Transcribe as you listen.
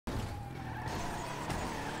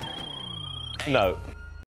No.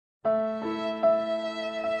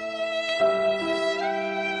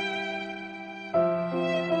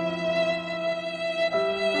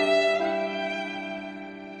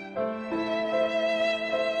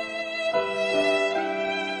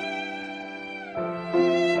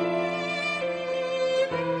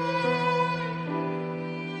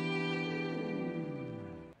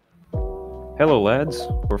 Hello lads,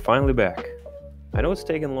 we're finally back. I know it's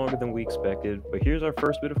taken longer than we expected, but here's our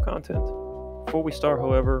first bit of content. Before we start,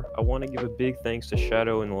 however, I want to give a big thanks to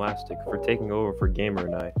Shadow and Elastic for taking over for Gamer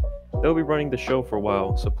and I. They'll be running the show for a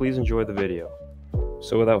while, so please enjoy the video.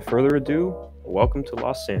 So without further ado, welcome to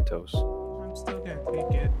Los Santos. I'm still gonna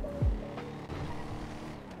take it.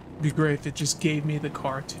 It'd be great if it just gave me the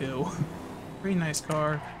car too. Pretty nice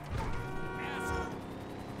car.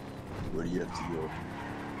 Where do you have to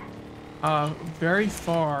go? Very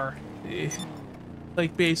far.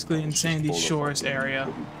 Like basically in Sandy Shores area.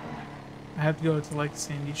 I have to go to like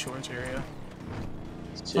Sandy Shores area.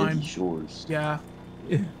 Sandy Shores? Yeah.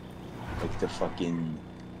 Like the fucking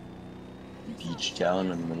beach town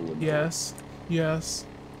in the middle of the Yes. Yes.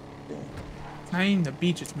 Yeah. It's not even the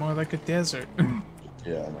beach, it's more like a desert. Yeah, I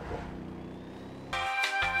know that.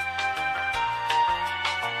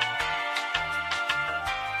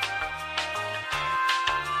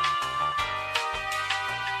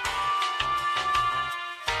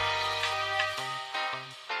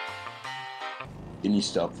 Can you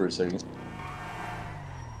stop for a second?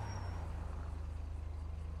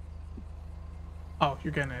 Oh,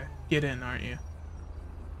 you're gonna get in, aren't you?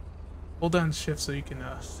 Hold down shift so you can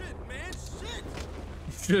Shit, man, shit!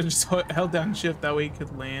 you should have just held down shift, that way you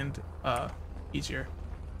could land easier.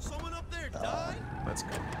 Someone up there died? Let's go.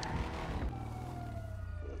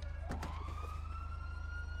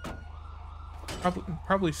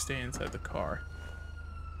 Probably stay inside the car.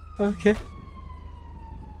 Okay.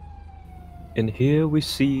 And here we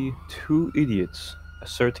see two idiots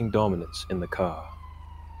asserting dominance in the car.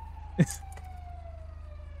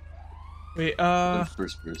 Wait,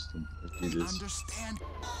 First person. Let's do this. Understand?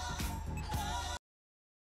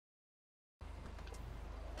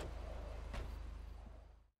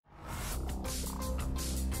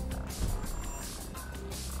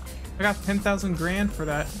 I got 10,000 grand for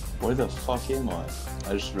that. Where the fuck am I?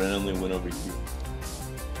 I just randomly went over here.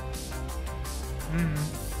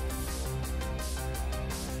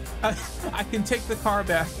 I can take the car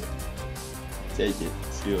back. Take it.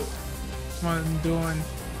 Let's do it. That's what I'm doing.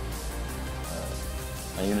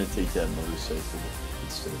 I'm gonna take that motorcycle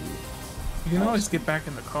instead of you. You can always get back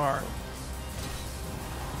in the car.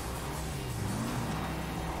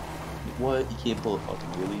 What? You can't pull a fucking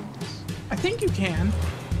wheelie in this? I think you can.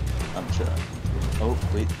 I'm trying. Oh,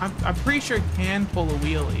 wait. I'm pretty sure it can pull a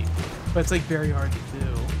wheelie, but it's like very hard to do.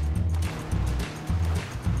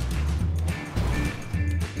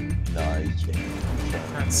 Nah, you can't. I'm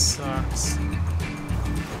trying. That sucks.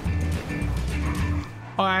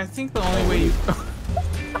 Oh, I think the only way you...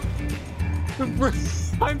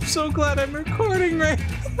 I'm so glad I'm recording right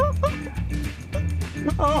now.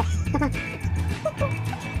 Oh.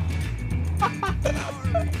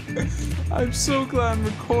 I'm so glad I'm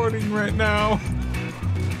recording right now.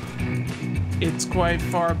 It's quite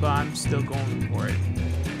far, but I'm still going for it.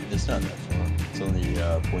 It's not that far. It's only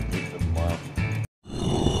 0.8 of a mile.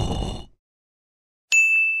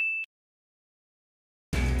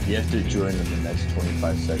 You have to join in the next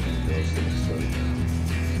 25 seconds, girls. So it's started.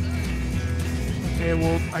 Okay,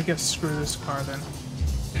 well, I guess screw this car then.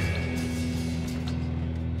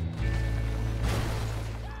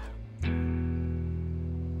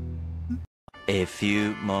 A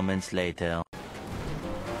few moments later.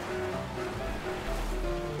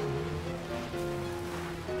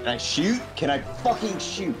 Can I shoot? Can I fucking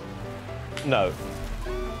shoot? No.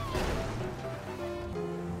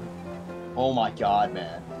 Oh my god,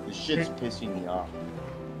 man. This shit's pissing me off.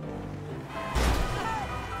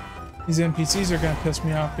 These NPCs are gonna piss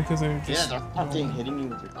me off because they're Yeah, just... they're fucking hitting me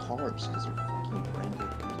with their cars because they're fucking random.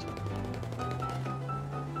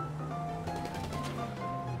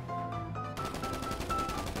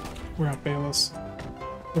 We're gonna fail this.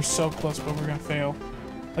 We're so close, but we're gonna fail.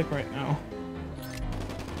 Like right now.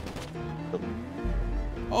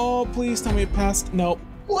 Oh, please tell me it passed. Nope.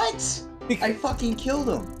 What? I fucking killed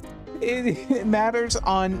him. It matters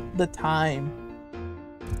on the time.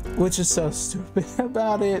 Which is so stupid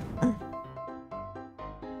about it.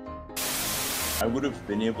 I would have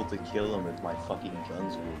been able to kill him if my fucking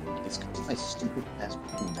guns were working. It's because of my stupid ass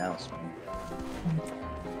fucking mouse, man.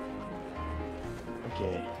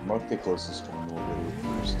 Okay, mark the closest one. We'll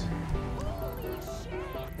go first.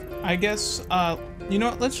 I guess, you know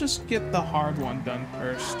what? Let's just get the hard one done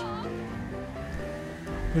first.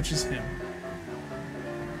 which is him.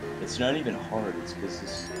 It's not even hard, it's because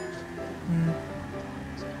this...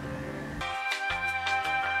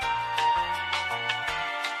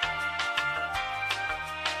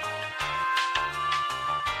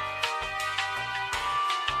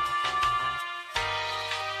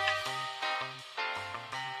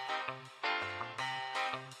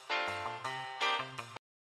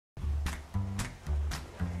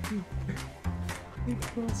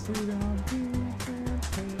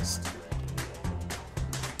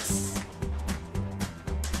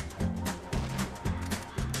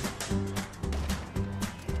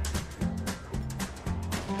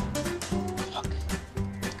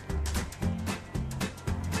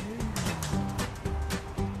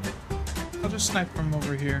 I'll just snipe from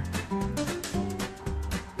over here.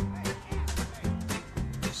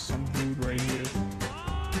 There's some dude right here.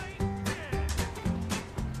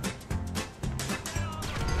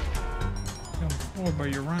 Oh,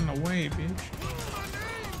 but you're running away, bitch.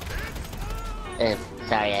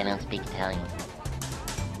 Sorry, I don't speak Italian.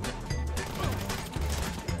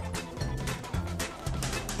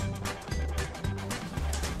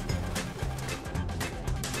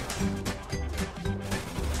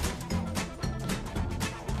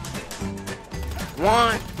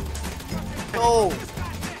 One, two,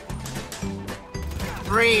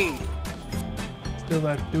 three, Still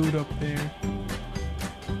that dude up there.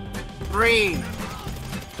 three.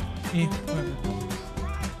 Eh, whatever.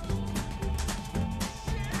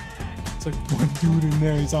 It's like one dude in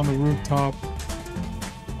there, he's on the rooftop.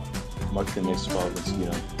 Mark the next spot, let's get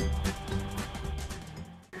on.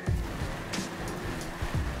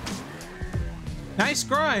 Nice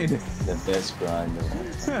grind! The best grind of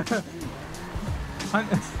all time.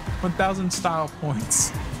 1,000 style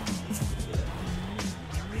points.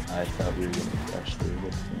 I thought we were gonna crash through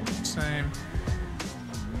this thing. Same.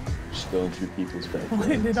 Just going through people's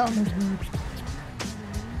Landed backyards. on the roof.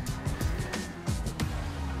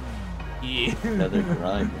 Yeah. Another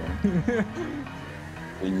grind,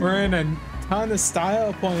 man. We're in a ton of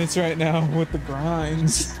style points right now with the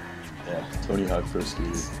grinds. Yeah, Tony Hawk Pro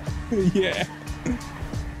Skater. Yeah.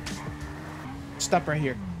 Stop right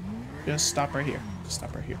here. Just stop right here. Just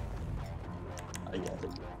stop right here. I got it.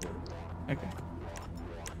 Okay.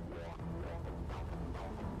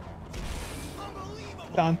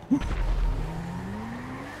 Done.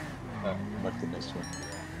 Mark the next one.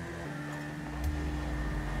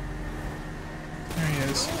 There he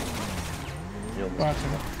is. You almost Watch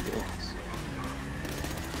him. Yes.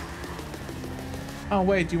 Oh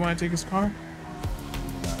wait, do you want to take his car?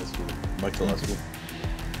 Nah, that's good. Mark the last one.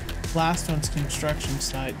 Last one's construction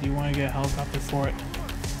site. Do you want to get a helicopter for it?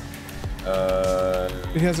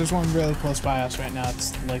 Because there's one really close by us right now.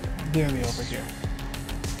 It's like literally over here.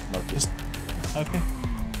 Mark it. Just okay.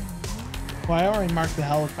 Well, I already marked the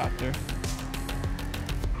helicopter.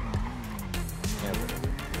 Yeah, whatever.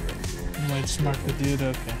 You might just mark the dude.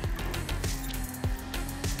 Okay.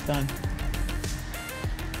 Done.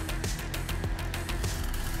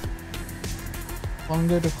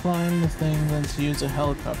 Longer to climb the thing than to use a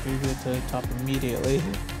helicopter. You get to the top immediately.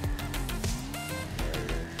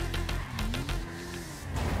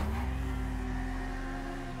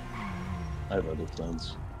 I have other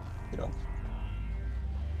plans. You know.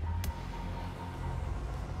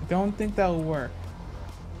 I don't think that will work.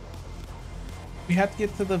 We have to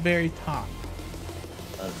get to the very top.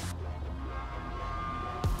 Alright.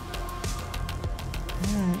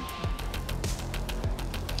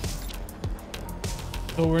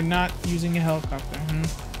 So we're not using a helicopter,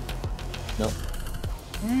 No.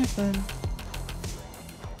 Alright then.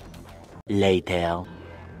 Later.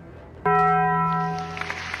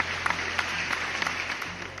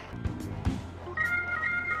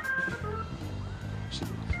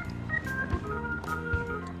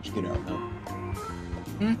 Just get out now.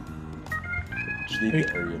 Hmm? Just leave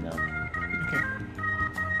the area now.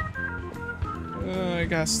 Okay. I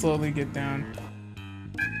gotta slowly get down.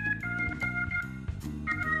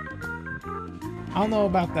 I don't know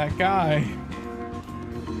about that guy.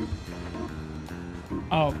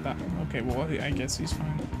 Oh, that, okay, well, I guess he's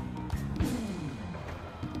fine.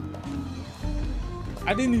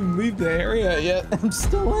 I didn't even leave the area yet. I'm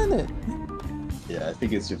still in it. Yeah, I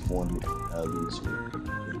think it's just one loose.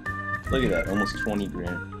 Look at that, almost 20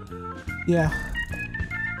 grand. Yeah.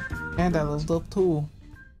 And I leveled up too.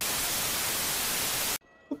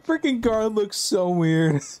 The freaking guard looks so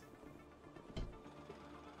weird.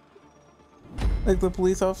 Like the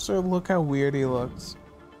police officer, look how weird he looks.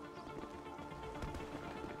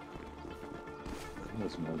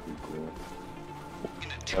 That's might be cool.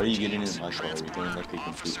 Why are you getting in my car? Are you going like a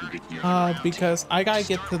completely different Because I gotta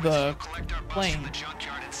get to the plane.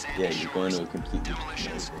 Yeah, you're going to a completely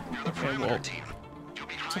different Okay, well,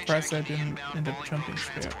 surprised I didn't end up jumping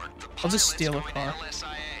straight. I'll just steal a car.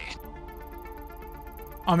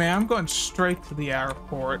 Oh man, I'm going straight to the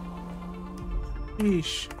airport.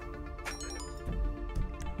 Yeesh.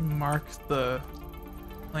 Mark the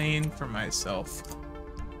plane for myself.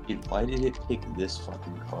 Dude, why did it pick this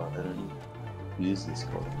fucking car? I don't even use this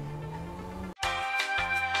car.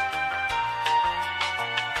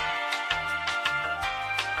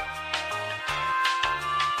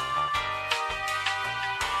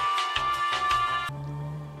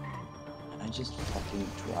 Can I just fucking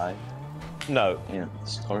drive? No. Damn,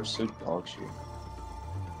 this car's so dog shit.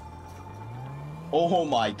 Oh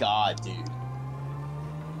my god, dude.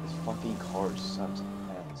 This fucking car sucks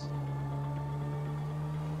ass.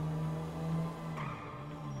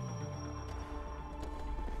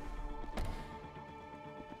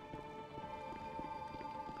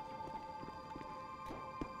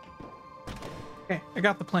 Okay, I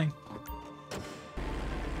got the plane.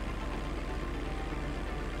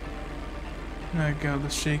 There we go, the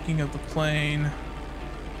shaking of the plane.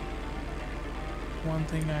 One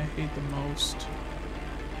thing I hate the most.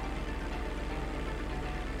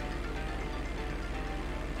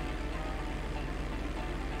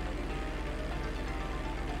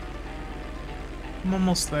 I'm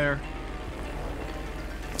almost there.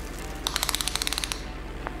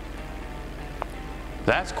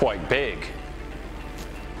 That's quite big.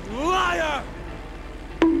 Liar!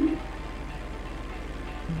 We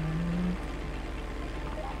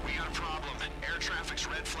got a problem. Air traffic's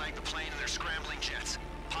red flagged the plane and they're scrambling jets.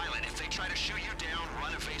 Pilot, if they try to shoot you down,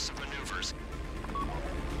 run evasive maneuvers.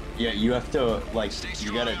 Yeah, you have to, like,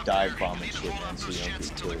 you gotta dive bomb and shit, man, so you don't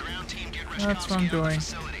get killed. That's what I'm doing.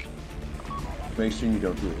 Make sure you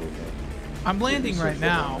don't do it again. I'm landing right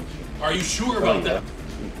now. Are you sure about that?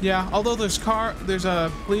 Yeah, although there's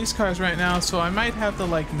police cars right now, so I might have to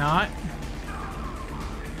like not.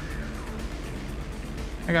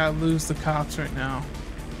 I gotta lose the cops right now.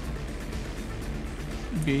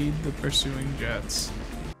 Evade the pursuing jets.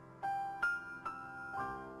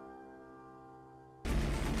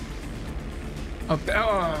 Up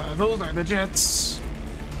there, those are the jets.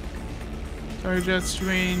 Sorry, jets, you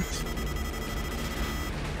ain't.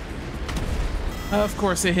 Of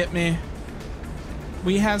course they hit me.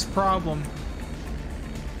 We has problem.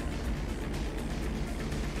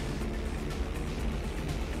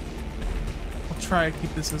 I'll try to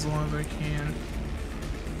keep this as long as I can.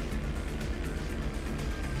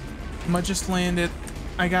 I'm gonna just land it.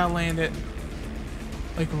 I gotta land it.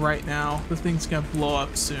 Like right now. The thing's gonna blow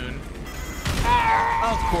up soon.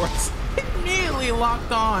 Of course. Immediately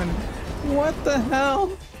locked on. What the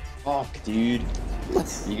hell? Fuck, dude.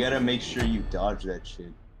 You gotta make sure you dodge that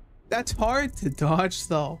shit. That's hard to dodge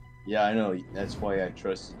though. Yeah, I know. That's why I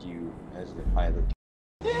trusted you as the pilot.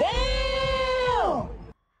 Damn!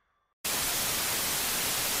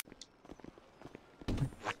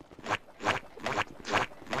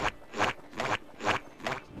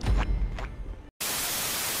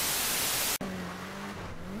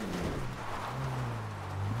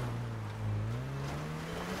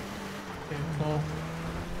 Okay, well,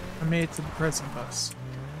 I made it to the prison bus.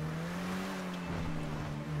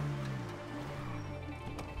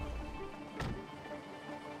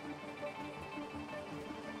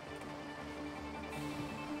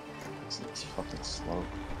 It's fucking slow.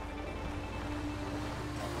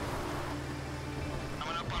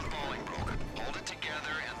 Coming up on Bolingbroke. Hold it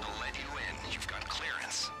together and they'll let you in. You've got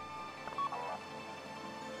clearance.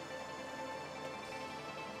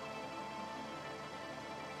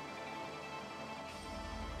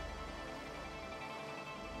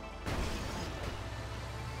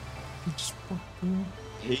 Just I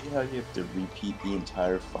hate how you have to repeat the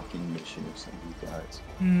entire fucking mission of some of you guys.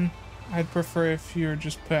 I'd prefer if you're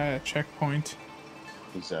just put at a checkpoint.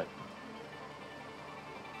 Exactly.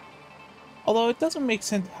 Although it doesn't make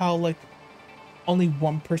sense how, like, only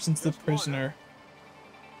one person's the prisoner.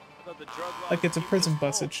 Like, it's a prison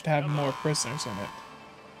bus, it should have more prisoners in it.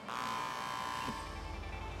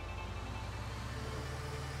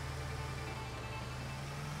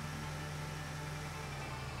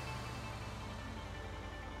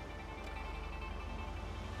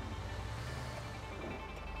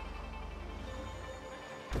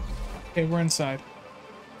 Okay, we're inside.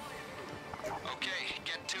 Okay,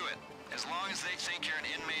 get to it. As long as they think you're an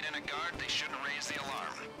inmate and a guard, they shouldn't raise the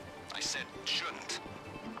alarm. I said shouldn't.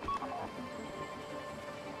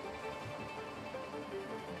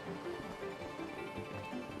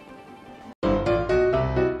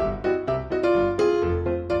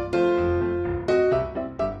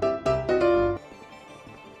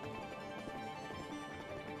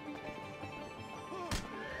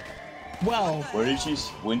 Well,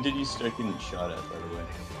 when did you start getting shot at, by the way?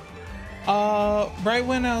 right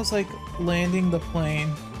when I was like landing the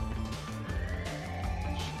plane.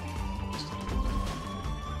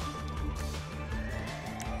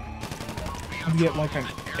 You get like an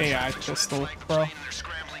AI pistol, bro. They're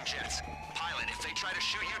scrambling jets. Pilot, if they try to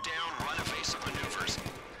shoot you down, run evasive maneuvers.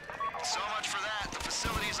 So much for that. The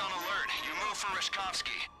facility's on alert. You move for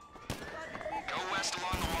Rishkovsky. Go west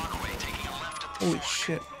along the walkway, taking a left at the Holy fork.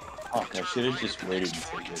 shit. Fuck, I should have just waited Next until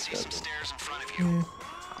fork and this see some got stairs in front of you. Yeah.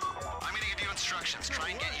 I'm gonna give you instructions. Try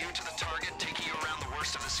and get you to the target, taking you around the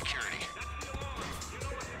worst of the security.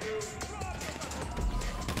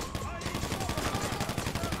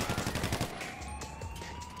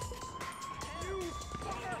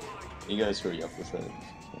 You guys hurry up with that.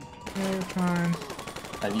 We're fine.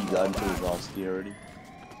 Have you gotten to Ravosky already?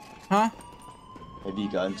 Huh? Have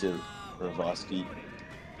you gotten to Ravosky?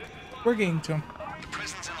 We're getting to him. The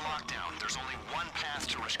prison's in lockdown. There's only one path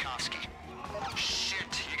to Rishkovsky.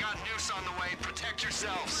 Shit, you got noose on the way. Protect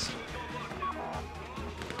yourselves.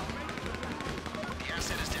 The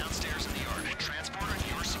asset is downstairs in the yard. Transporter,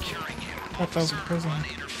 you're securing him. I thought that was a prison. Run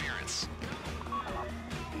interference.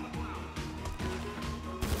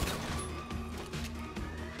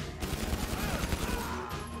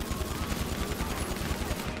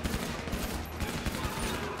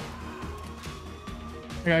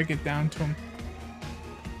 I gotta get down to him.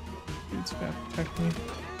 Dude's gotta protect me.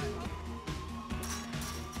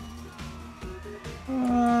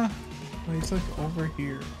 Well, he's like over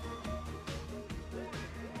here.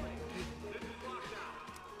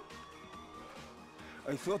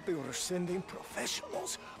 I thought they were sending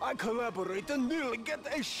professionals. I collaborate and nearly get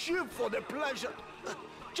a ship for the pleasure.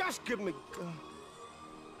 Just give me...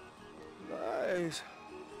 Nice.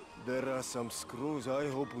 There are some screws I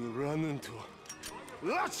hope we run into.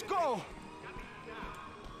 Let's go!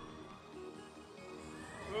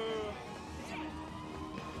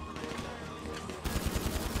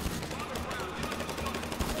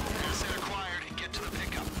 Asset acquired. Get to the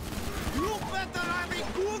pickup. You better have a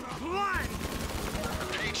good plan!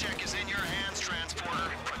 Paycheck is in your hands, transporter.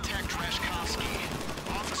 Protect Reshkovsky.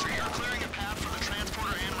 Officer, you're clearing a path for the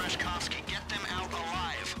transporter and Reshkovsky. Get them out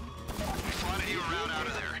alive. We plotted you a route out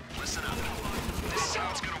of there. Listen up. This is how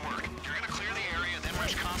it's gonna work. You're gonna clear the area, then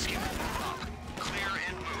Reshkovsky will move up. Clear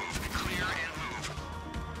and move. Clear and move.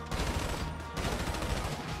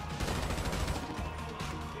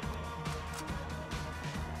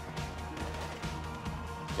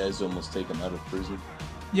 You guys almost take him out of prison.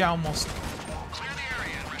 Yeah, almost. Clear the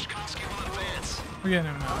area, and Reshkovsky will advance. We're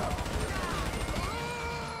getting him now.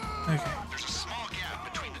 Okay. There's a small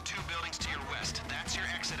gap between the two buildings to your west. That's your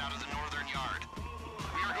exit out of the northern yard.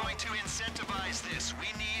 We are going to incentivize this. We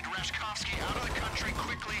need Reshkovsky out of the country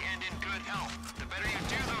quickly and in good health. The better you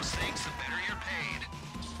do those things, the better you're paid.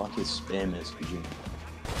 Fuck his spam SPG.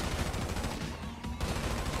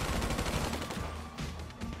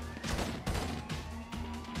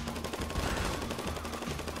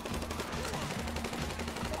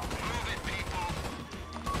 Move it, people.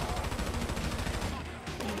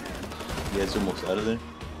 You guys almost out of there?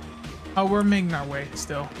 Oh, we're making our way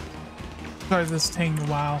still. Sorry, this is taking a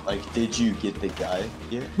while. Like, did you get the guy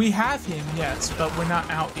yet? We have him, yes, but we're not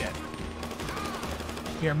out yet.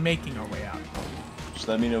 We are making our way out. Just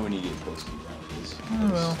let me know when you get close to that. It's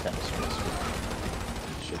will. kind of stressful.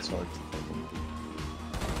 Shit's hard to fucking do.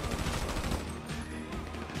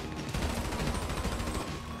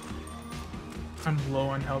 I'm low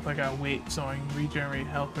on health. I gotta wait so I can regenerate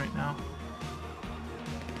health right now.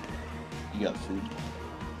 You got food?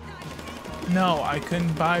 No, I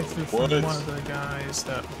couldn't buy food from What? one of the guys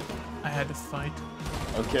that I had to fight.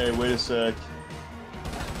 Okay, wait a sec.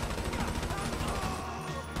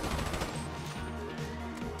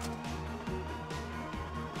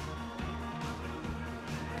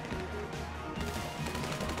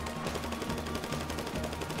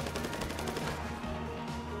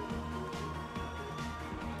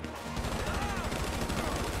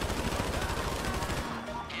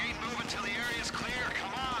 You ain't moving till the area's clear.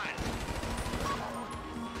 Come on.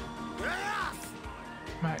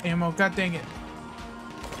 My ammo, god dang it.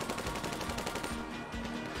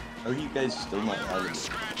 How are you guys still not out of it?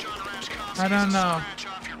 Scratch on Reshkovsky. I don't know. Scratch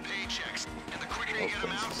off your paychecks. And the quicker you Oh, get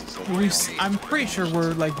them out, this is like- I'm pretty sure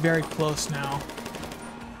we're like very close now.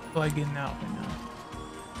 Like getting out right now.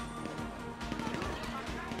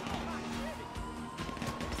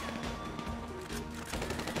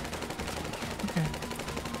 Okay.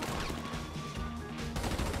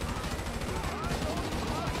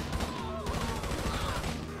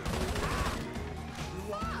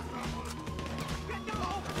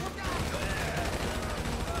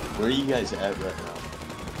 Where are you guys at right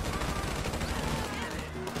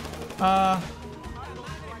now?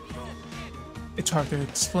 It's hard to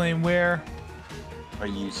explain where. Are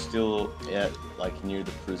you still at, like, near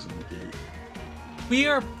the prison gate? We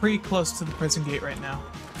are pretty close to the prison gate right now.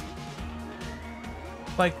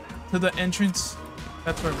 Like, to the entrance.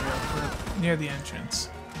 That's where we are. We're near the entrance.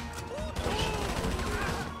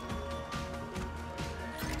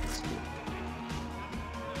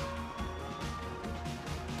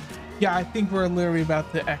 Yeah, I think we're literally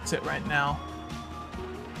about to exit right now.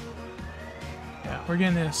 Yeah, we're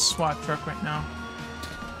getting in a SWAT truck right now.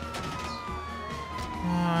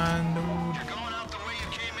 And You're going out the way you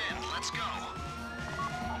came in. Let's go.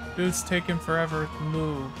 dude's taking forever to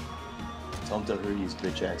move. Tell him to hurry his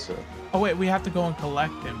bitch ass up. Oh wait, we have to go and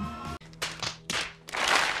collect him.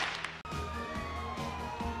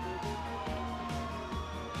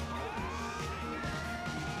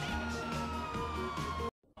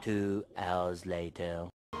 Two hours later.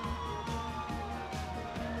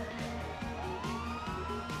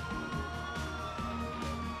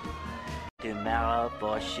 Tomorrow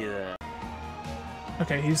for sure.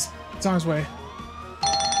 Okay, he's on his way.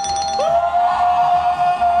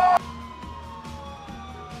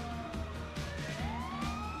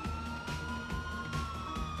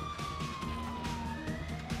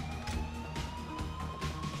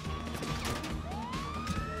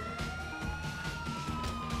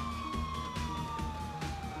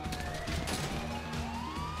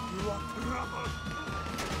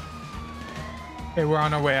 Okay, we're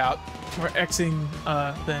on our way out. We're exiting,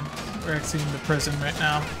 we're exiting the prison right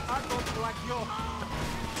now.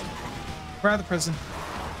 We're out of the prison.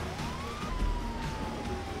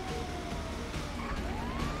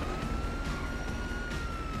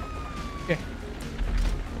 Okay.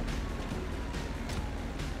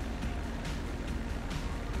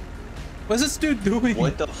 What's this dude doing?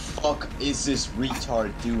 What the fuck is this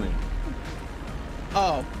retard doing?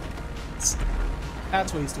 Oh.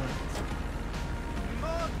 That's what he's doing.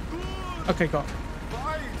 Okay, go. Okay,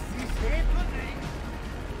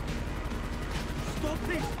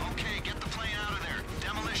 get the plane out of there.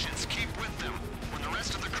 Demolitions, keep with them. When the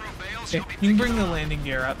rest of the crew bails, Okay, you'll be you can bring the landing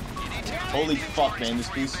gear up. Holy fuck, man, this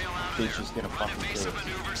piece bitch is gonna fucking kill us.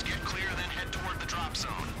 maneuvers, get clear, then head toward the drop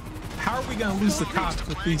zone. How are we gonna lose the cops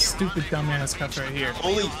with these stupid dumbass cops right here?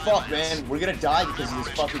 Holy fuck, man, we're gonna die because of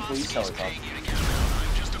this fucking police helicopter.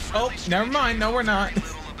 Oh, never mind. No, we're not.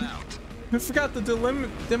 I forgot the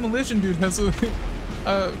demolition dude has a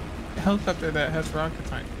helicopter that has rocket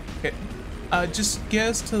time. Okay, just get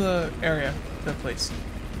us to the area, the place.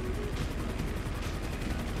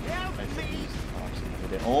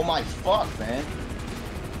 Oh my fuck, man.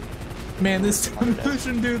 Man, this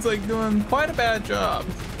demolition dude's like doing quite a bad job.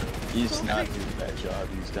 He's not doing a bad job.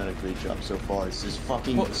 He's done a great job so far. It's this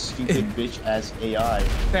fucking stupid bitch ass AI.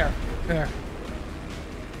 There.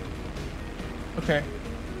 Okay.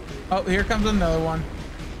 Oh, here comes another one.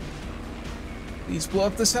 Please blow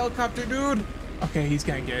up this helicopter, dude. Okay, he's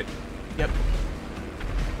gonna get it. Yep.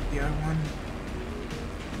 The other one.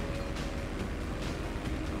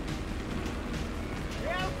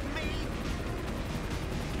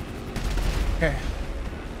 Okay.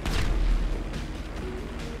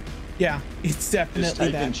 Yeah, it's definitely Just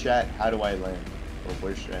type that. in chat, how do I land? Or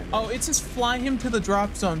where should I land? Oh, it says fly him to the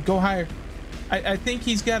drop zone. Go higher. I think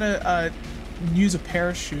he's gotta use a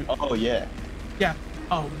parachute. Oh, yeah. Yeah.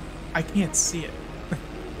 Oh, I can't see it.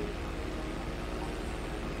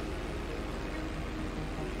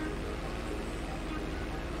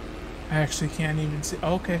 I actually can't even see.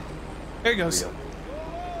 Oh, okay. There he goes.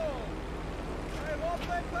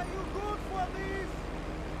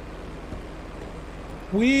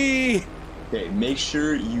 We. Okay, make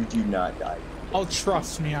sure you do not die. Oh,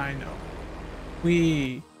 trust me, I know.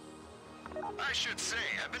 We. I should say,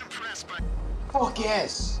 I've been impressed by... Fuck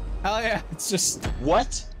yes! Hell yeah, it's just.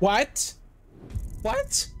 What? What?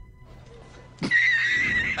 What?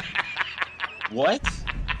 What?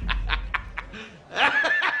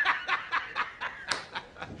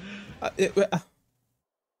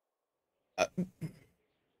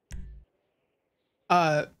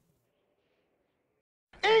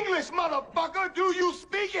 English, motherfucker! Do you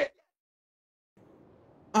speak it?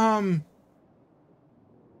 Ugh.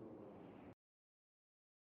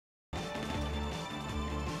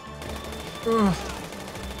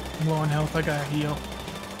 I'm low on health, I gotta heal.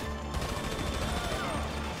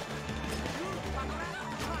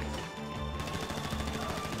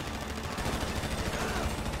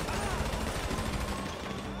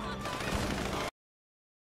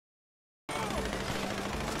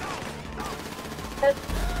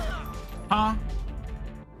 Huh?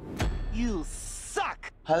 You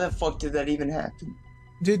suck! How the fuck did that even happen?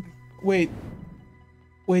 Wait,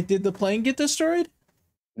 did the plane get destroyed?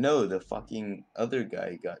 No, the fucking other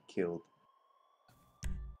guy got killed.